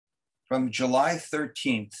From July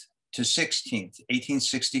 13th to 16th,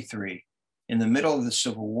 1863, in the middle of the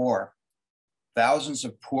Civil War, thousands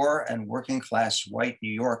of poor and working class white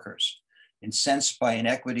New Yorkers, incensed by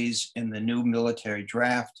inequities in the new military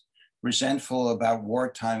draft, resentful about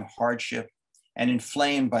wartime hardship, and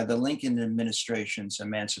inflamed by the Lincoln administration's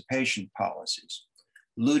emancipation policies,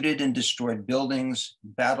 looted and destroyed buildings,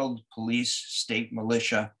 battled police, state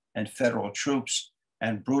militia, and federal troops,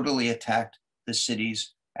 and brutally attacked the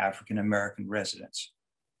city's African-American residents.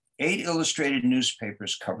 8 illustrated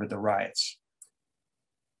newspapers covered the riots.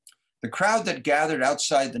 The crowd that gathered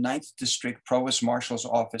outside the 9th District Provost Marshal's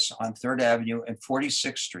office on 3rd Avenue and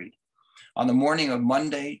 46th Street on the morning of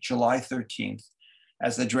Monday, July 13th,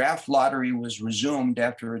 as the draft lottery was resumed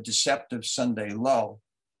after a deceptive Sunday lull,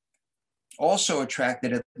 also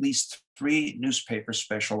attracted at least 3 newspaper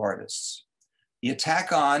special artists. The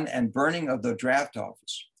attack on and burning of the draft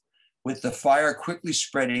office, with the fire quickly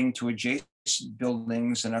spreading to adjacent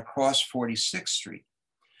buildings and across 46th Street,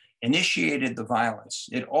 initiated the violence.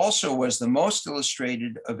 It also was the most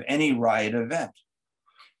illustrated of any riot event.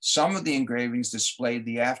 Some of the engravings displayed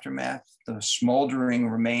the aftermath, the smoldering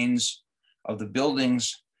remains of the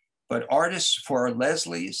buildings, but artists for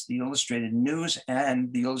Leslie's, the Illustrated News,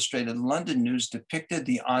 and the Illustrated London News depicted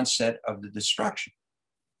the onset of the destruction.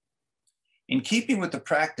 In keeping with the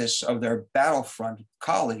practice of their battlefront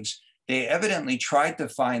colleagues, they evidently tried to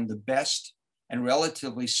find the best and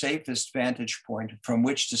relatively safest vantage point from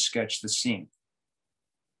which to sketch the scene.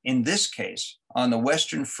 In this case, on the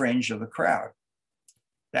western fringe of the crowd.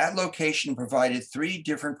 That location provided 3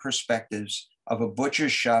 different perspectives of a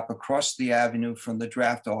butcher's shop across the avenue from the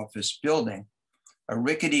draft office building, a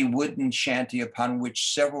rickety wooden shanty upon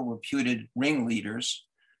which several reputed ringleaders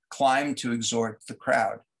climbed to exhort the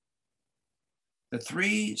crowd. The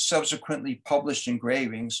 3 subsequently published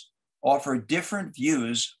engravings offer different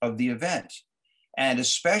views of the event, and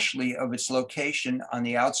especially of its location on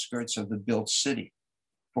the outskirts of the built city,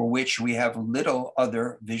 for which we have little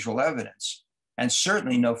other visual evidence, and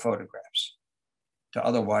certainly no photographs to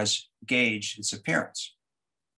otherwise gauge its appearance.